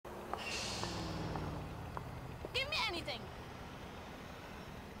anything.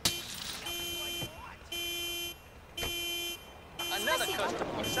 Another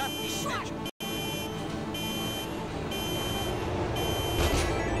customer shot me, bitch.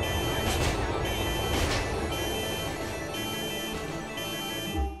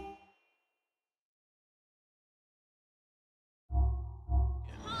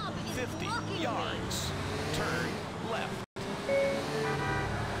 Oh, but it's 50 blocking yards. Turn left.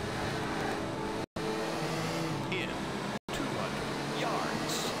 In 200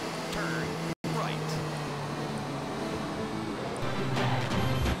 yards. Turn right.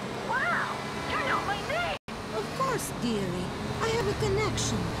 Wow! You know my name! Of course, dearie. I have a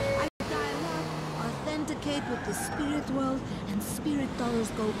connection. I dial up, authenticate with the spirit world, and spirit dollars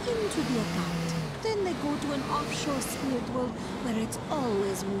go into the account. Then they go to an offshore spirit world where it's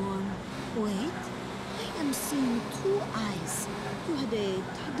always warm. Wait, I am seeing two eyes. You had a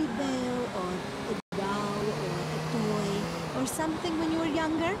teddy bear or a doll or a toy or something when you were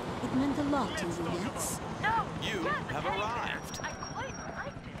younger. It meant a lot to you, yes? No! You yeah, the have teddy bear. arrived. I quite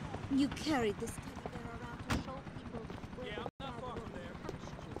liked it. You carried this teddy bear around to show people where Yeah, I'm not far from there.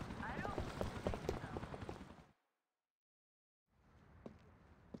 I don't think so.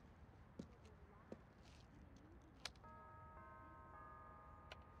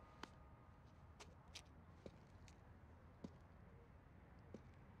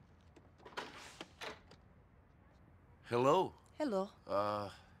 Hello. Hello.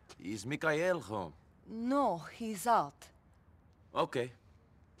 Is Mikhail home? No, he's out. Okay.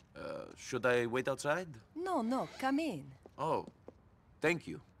 Should I wait outside? No, come in. Oh, thank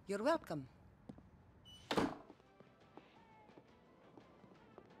you. You're welcome.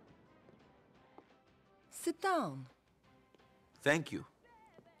 Sit down. Thank you.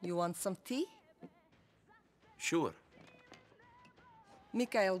 You want some tea? Sure.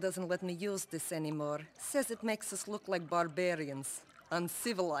 Mikhail doesn't let me use this anymore. Says it makes us look like barbarians.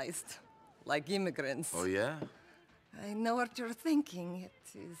 Uncivilized. Like immigrants. Oh, yeah? I know what you're thinking.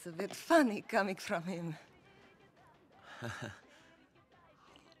 It is a bit funny coming from him.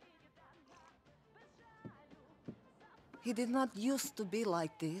 He did not used to be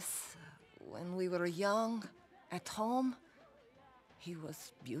like this. When we were young, at home, he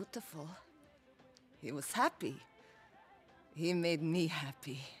was beautiful. He was happy. He made me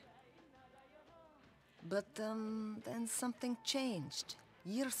happy. But then something changed,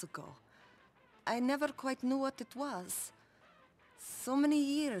 years ago. I never quite knew what it was. So many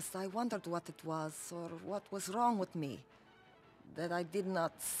years I wondered what it was, or what was wrong with me, that I did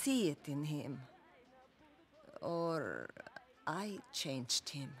not see it in him. Or I changed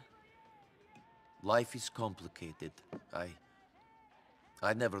him. Life is complicated.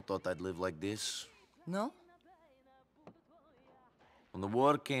 I never thought I'd live like this. No? When the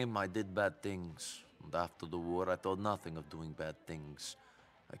war came, I did bad things. And after the war, I thought nothing of doing bad things.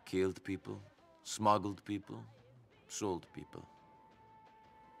 I killed people, smuggled people, sold people.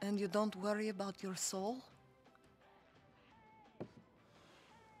 And you don't worry about your soul?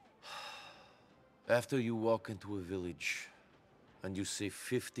 After you walk into a village, and you see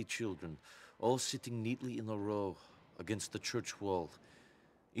 50 children, all sitting neatly in a row against the church wall,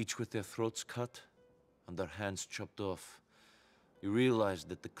 each with their throats cut and their hands chopped off, you realize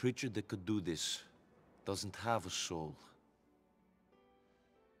that the creature that could do this doesn't have a soul.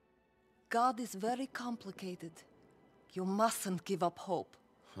 God is very complicated. You mustn't give up hope.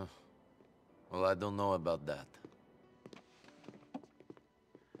 Huh. Well, I don't know about that.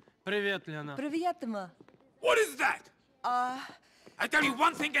 Привет, Лена. Привет, Emma. What is that? I tell you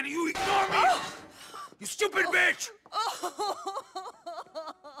one thing and you ignore me! You stupid bitch!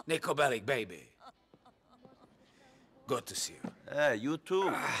 Nico Bellic, baby. Good to see you. Hey, you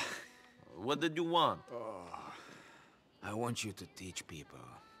too. What did you want? I want you to teach people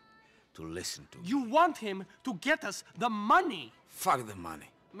to listen to me. You want him to get us the money. Fuck the money.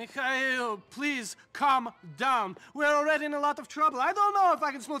 Mikhail, please calm down. We're already in a lot of trouble. I don't know if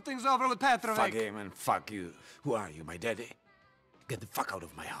I can smooth things over with Petrovic. Fuck him and fuck you. Who are you, my daddy? Get the fuck out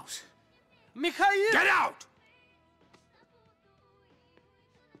of my house. Mikhail! Get out!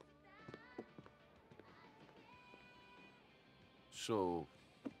 So,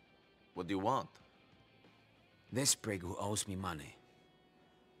 what do you want? This prig who owes me money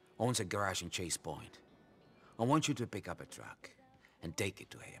owns a garage in Chase Point. I want you to pick up a truck and take it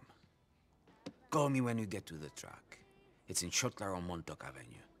to him. Call me when you get to the truck. It's in Shotlar on Montauk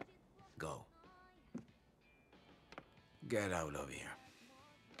Avenue. Go. Get out of here.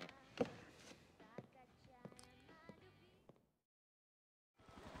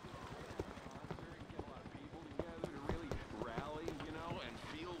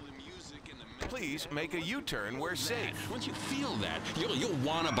 please make a U-turn where safe. Once you feel that, you'll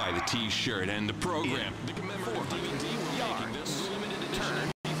want to buy the T-shirt and the program. The commemorative DVD we're making, this limited edition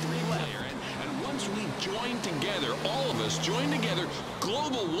MP3 player. And once we join together, all of us join together,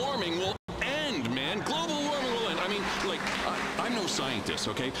 global warming will end, man. Global warming will end. I mean, like, I'm no scientist,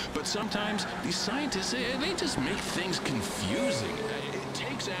 okay? But sometimes these scientists, they just make things confusing. It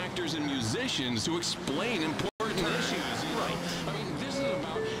takes actors and musicians to explain important issues. Right. I mean, this is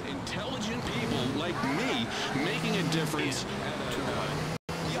about intelligent people like me making a difference at a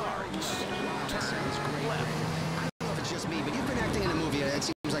yards. Sounds great. I don't know if it's just me, but you've been acting in a movie, it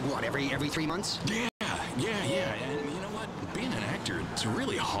seems like, what, every 3 months? Yeah. And you know what? Being an actor, it's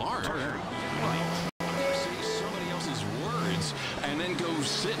really hard. Right. You say somebody else's words and then go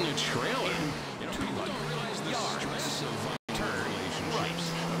sit in a trailer. You know, people don't realize the stress of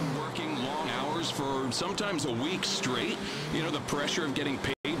relationships. Working long hours for sometimes a week straight. You know, the pressure of getting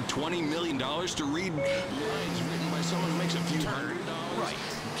paid $20 million to read lines written by someone who makes a few $100. Right.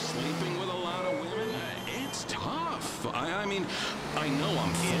 Sleeping with a lot of women. It's tough. I mean, I know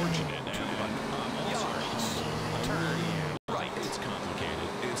I'm fortunate. And I'm also humble. Right. It's complicated.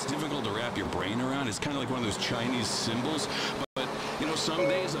 It's difficult to wrap your brain around. It's kind of like one of those Chinese symbols. But you know, some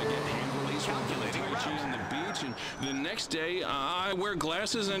days I get hand release calculating Tai Chi on the beach, and the next day I wear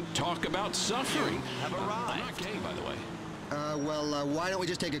glasses and talk about suffering. Have arrived. I'm not gay, by the way. Well, why don't we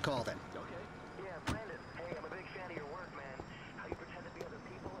just take a call then? Yeah, Brandon. Hey, I'm a big fan of your work, man. How you pretend to be other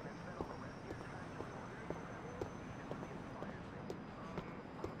people and then spend all the rest of your time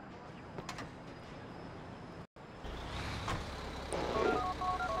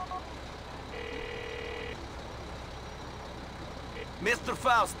Mr.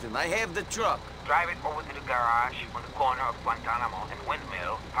 Faustin, I have the truck. Drive it over to the garage on the corner of Guantanamo and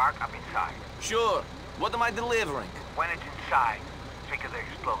Windmill. Park up inside. Sure. What am I delivering? When it's inside, trigger the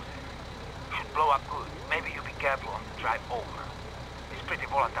explosive. Should blow up good. Maybe you be careful on the drive over. It's pretty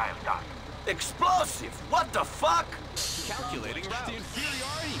volatile stuff. Explosive? What the fuck? Calculating route. The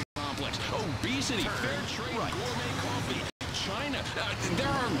inferiority complex, obesity, fair trade, gourmet coffee, China. There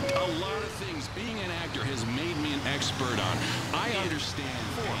are a lot of things being an actor has made me an expert on. I understand.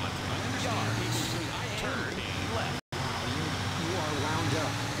 People say I am left. You are wound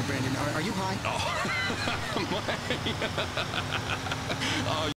up. Brandon, are you high?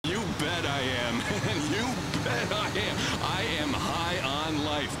 Oh, you bet I am. You bet I am. I am high on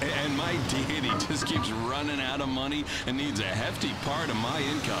life, and my deity just keeps running out of money and needs a hefty part of my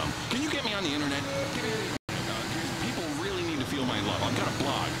income. Can you get me on the internet? People really need to feel my love. I've got a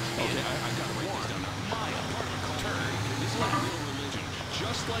blog. Okay, I've got to write this down. This is a real religion,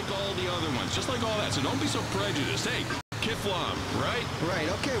 just like all the other ones, just like all that. So don't be so prejudiced. Hey, Kiflam, right? Right,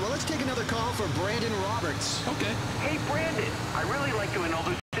 okay, well, let's take another call for Brandon Roberts. Okay. Hey, Brandon, I really like doing all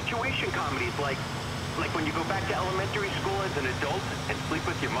those situation comedies like when you go back to elementary school as an adult and sleep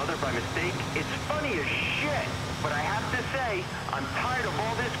with your mother by mistake. It's funny as shit. But I have to say, I'm tired of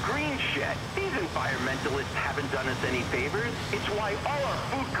all this green shit. These environmentalists haven't done us any favors. It's why all our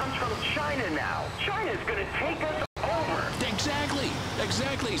food comes from China now. China's gonna take us over. Exactly.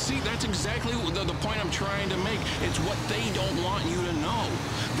 See, that's exactly the point I'm trying to make. It's what they don't want you to know.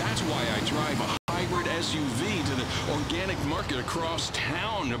 That's why I drive a hybrid SUV to the organic market across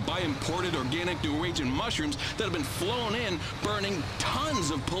town to buy imported organic Norwegian mushrooms that have been flown in, burning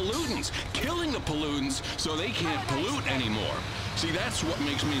tons of pollutants, killing the pollutants so they can't pollute anymore. See, that's what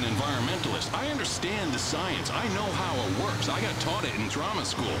makes me an environmentalist. I understand the science. I know how it works. I got taught it in drama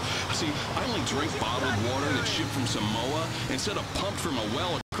school. See, I only drink bottled water that's shipped from Samoa instead of pumped from a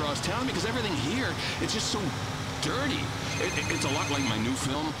well across town because everything here, it's just so dirty. It's a lot like my new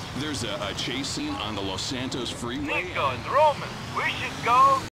film. There's a chase scene on the Los Santos freeway. Nico and Roman, we should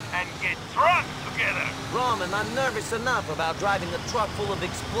go and get drunk together. Roman, I'm nervous enough about driving a truck full of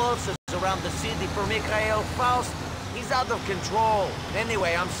explosives around the city for Mikhail Faust. He's out of control.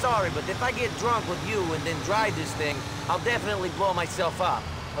 Anyway, I'm sorry, but if I get drunk with you and then drive this thing, I'll definitely blow myself up.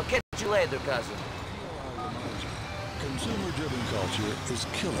 I'll catch you later, cousin. Consumer-driven culture is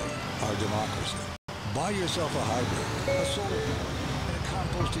killing our democracy. Buy yourself a hybrid, a solar panel, and a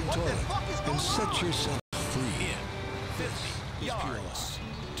composting toilet, and set yourself free. In 50 yards.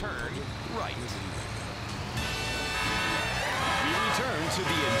 Turn right. We return to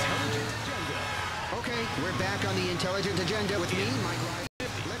the intelligent agenda. Okay, we're back on the intelligent agenda with me, Mike Ryan.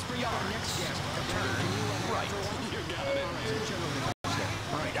 Let's bring up our next guest. Turn right. You got it.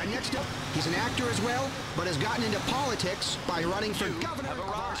 All right, next up, he's an actor as well, but has gotten into politics by running for governor of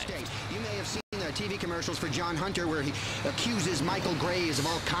our state. You may have seen the TV commercials for John Hunter where he accuses Michael Graves of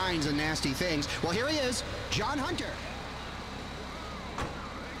all kinds of nasty things. Well, here he is, John Hunter.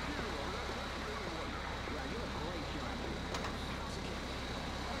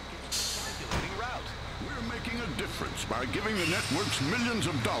 difference by giving the networks millions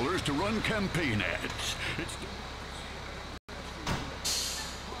of dollars to run campaign ads. It's...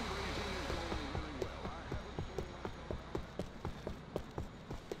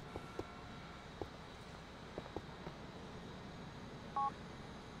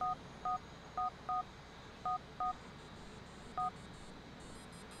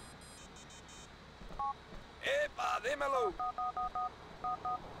 ¡Epa, démelo!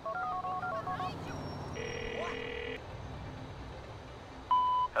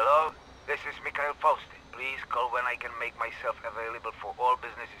 Hello? This is Mikhail Faustin. Please call when I can make myself available for all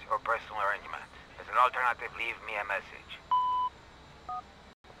businesses or personal arrangements. As an alternative, leave me a message.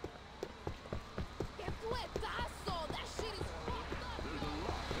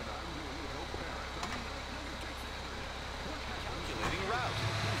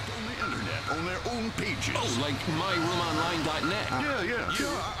 On their own pages. Oh, like myroommonline.net. Yeah. You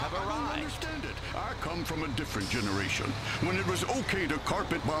have I don't arrived. understand it. I come from a different generation, when it was okay to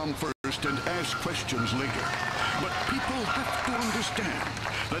carpet bomb first and ask questions later. But people have to understand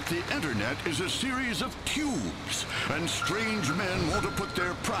that the internet is a series of tubes, and strange men want to put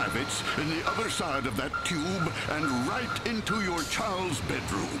their privates in the other side of that tube and right into your child's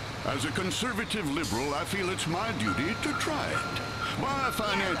bedroom. As a conservative liberal, I feel it's my duty to try it. Buy a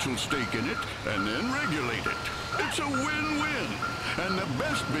financial stake in it, and then regulate it. It's a win-win. And the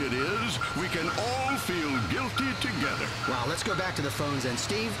best bit is, we can all feel guilty together. Well, let's go back to the phones then.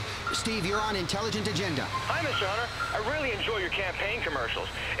 Steve, you're on Intelligent Agenda. Hi, Mr. Hunter. I really enjoy your campaign commercials.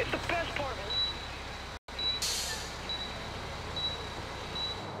 It's the best part of it.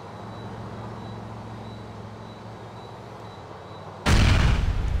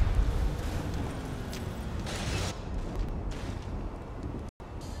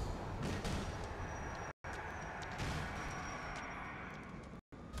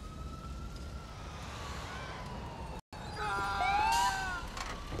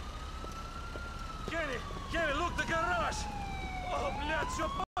 Kenny, look, the garage! О, блядь, все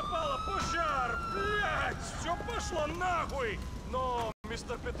попало, пожар! Блядь, все пошло нахуй! No,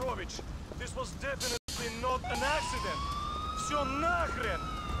 Mr. Petrovich, this was definitely not an accident! Все нахрен!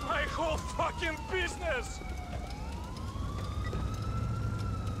 My whole fucking business!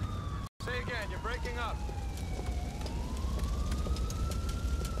 Say again, you're breaking up.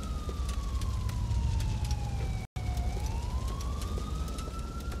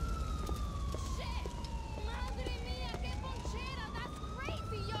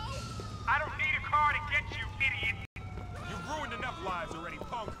 I don't need a car to get you, idiot! You've ruined enough lives already,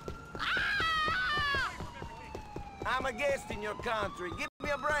 punk! I'm a guest in your country. Give me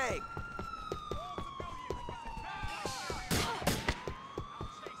a break.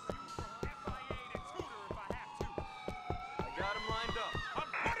 I got him lined up.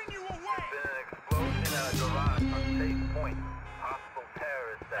 I'm putting you away! There's been an explosion at a garage on Safe Point. Possible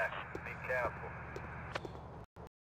terrorist action. Be careful.